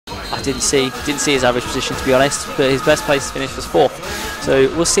I didn't see his average position, to be honest, but his best place finish was 4th. So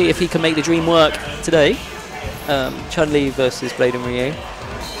we'll see if he can make the dream work today. Chun-Li versus BlaydonRyu.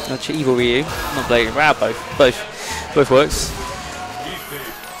 Evil Ryu, not Blaydon. Wow, both works.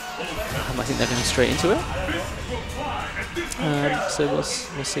 I think they're going straight into it. So we'll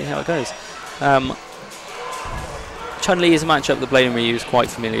see how it goes. Chun-Li is a matchup that BlaydonRyu is quite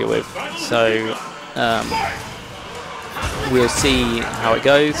familiar with, so we'll see how it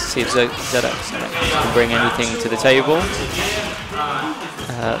goes. See if ZXMX can bring anything to the table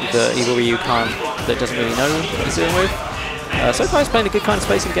that Evil Ryu can't, that doesn't really know what he's doing with. So far he's playing a good kind of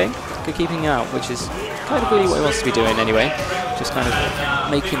spacing game, good keeping out, which is kind of really what he wants to be doing anyway. Just kind of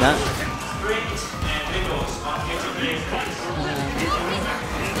making that.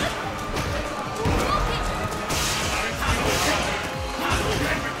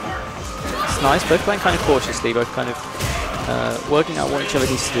 It's nice, both playing kind of cautiously, both kind of working out what each other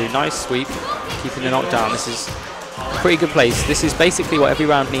needs to do. Nice sweep, keeping the knockdown. This is a pretty good place. This is basically what every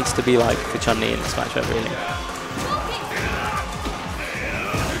round needs to be like for Chun-Li in this matchup, really.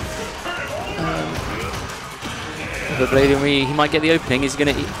 But BlaydonRyu, he might get the opening. Is he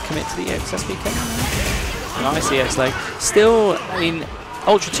going to commit to the SFO? Nice EX leg. Still, I mean,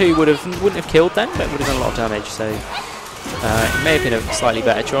 Ultra 2 wouldn't have killed then, but would have done a lot of damage. So it may have been a slightly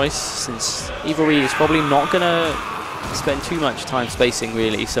better choice, since Evil Ryu is probably not going to spend too much time spacing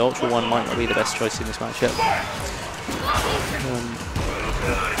really. So Ultra 1 might not be the best choice in this matchup.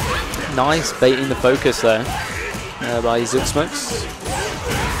 Nice baiting the focus there by ZXMX.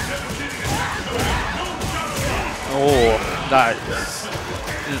 Oh, that is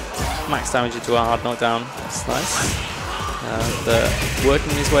max damage into a hard knockdown. That's nice. But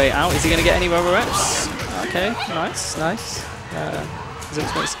working his way out. Is he going to get any rubber reps? Okay, nice, nice.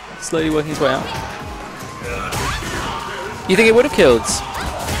 ZXMX slowly working his way out. You think it would have killed?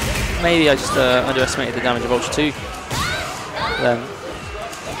 Maybe I just underestimated the damage of Ultra 2.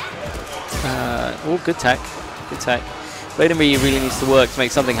 Oh, good tech. Good tech. BlaydonRyu really needs to work to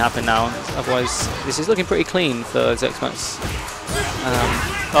make something happen now, otherwise this is looking pretty clean for ZXMX.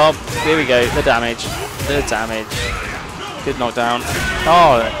 Oh, here we go, the damage. The damage. Good knockdown.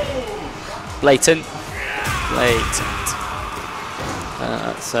 Oh, blatant. Blatant.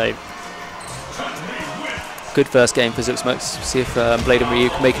 So, good first game for ZXMX. See if BlaydonRyu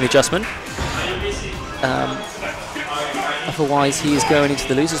can make an adjustment. Otherwise, he is going into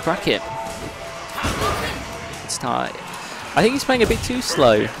the losers bracket. It's tight. I think he's playing a bit too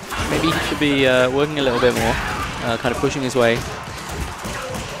slow. Maybe he should be working a little bit more, kind of pushing his way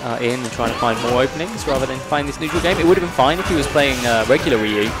in and trying to find more openings rather than find this neutral game. It would have been fine if he was playing regular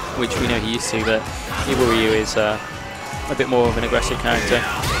Ryu, which we know he used to, but Evil Ryu is a bit more of an aggressive character.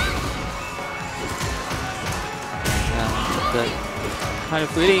 But kind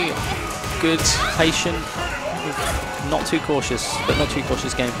of really good, patient, not too cautious, but not too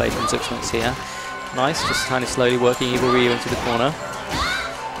cautious gameplay from ZXMX here. Nice, just kind of slowly working Evil Ryu into the corner.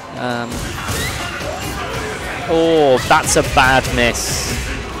 Oh, that's a bad miss.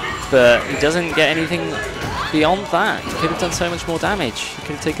 But he doesn't get anything beyond that. He could have done so much more damage. He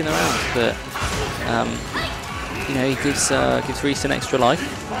could have taken the round, but you know, he gives Reese an extra life.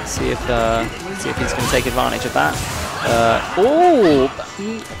 See if he's going to take advantage of that. Oh,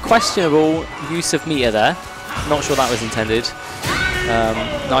 questionable use of meter there. Not sure that was intended.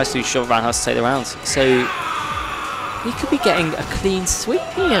 Nice to show around how to take the round. So he could be getting a clean sweep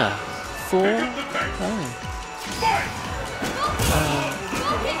here. 4-0.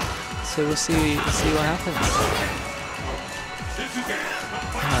 So we'll see what happens.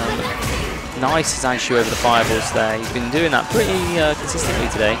 Nice Zanshu over the fireballs there. He's been doing that pretty consistently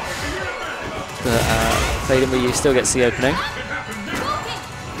today. But BlaydonRyu still gets the opening.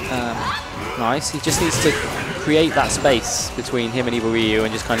 Nice. He just needs to create that space between him and Evil Ryu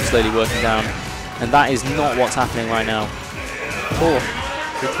and just kind of slowly working down. And that is not what's happening right now. Oh,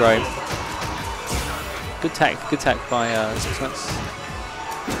 good throw. Good tech by ZXMX.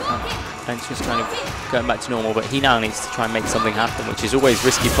 And it's just kind of going back to normal, but he now needs to try and make something happen, which is always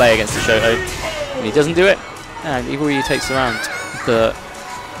risky play against the Shoto. And he doesn't do it, and Evil Ryu takes the round. But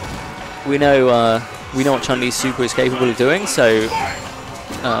we know what Chun-Li's super is capable of doing, so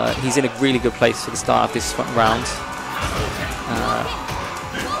he's in a really good place for the start of this round.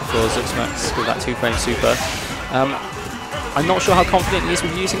 For ZXMX with that 2-frame super. I'm not sure how confident he is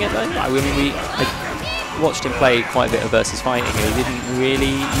with using it though. I mean, I watched him play quite a bit of versus fighting, and he didn't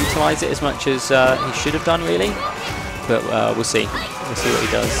really utilise it as much as he should have done, really. But we'll see. We'll see what he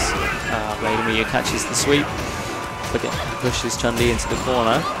does. BlaydonRyu catches the sweep, but it pushes Chun-Li into the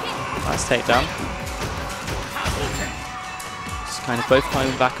corner. Nice takedown. kind of both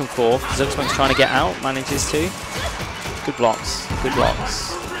climbing back and forth. ZXMX trying to get out, manages to. Good blocks, good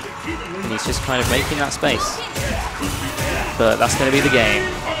blocks. And he's just kind of making that space. But that's going to be the game.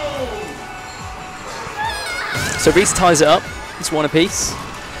 So Reese ties it up. It's one apiece.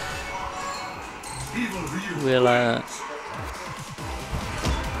 We'll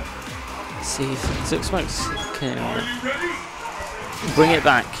see if ZXMX can bring it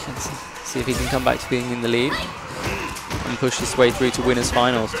back and see if he can come back to being in the lead and push his way through to winners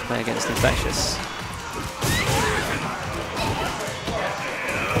finals to play against Infectious.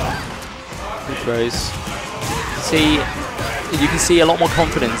 Good throws. You can see a lot more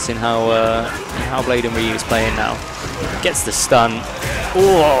confidence in how BlaydonRyu is playing now. Gets the stun.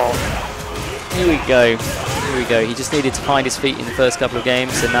 Oh, here we go. Here we go. He just needed to find his feet in the first couple of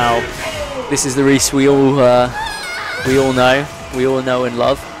games, and now this is the Reese we all know and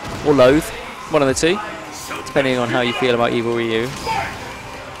love, or loathe, one of the two, depending on how you feel about Evil Ryu.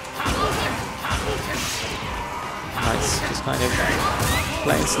 Nice, just kind of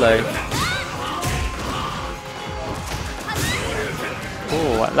playing slow.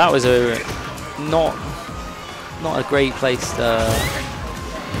 Oh, that was a not a great place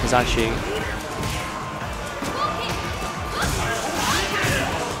Zashu.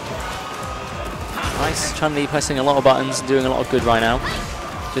 Nice, Chun-Li pressing a lot of buttons and doing a lot of good right now.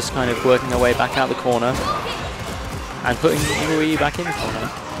 Just kind of working their way back out the corner and putting Evil Ryu back in the corner.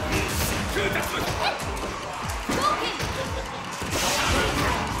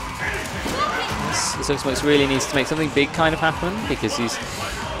 ZXMX really needs to make something big kind of happen, because he's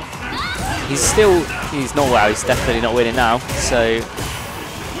definitely not winning now. So,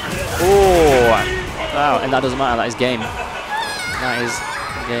 oh wow, and that doesn't matter. That is game. That is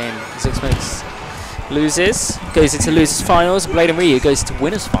game. ZXMX loses, goes into losers finals. BlaydonRyu goes to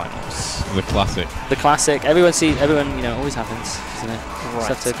winners finals. The classic. The classic. Everyone, you know, always happens, isn't it? Right. Just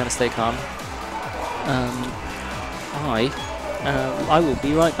have to kind of stay calm. I will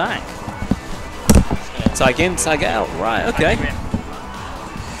be right back. Tag in, tag out. Right, okay.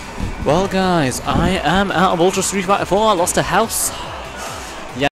 Well, guys, I am out of Ultra Street Fighter 4. I lost a house.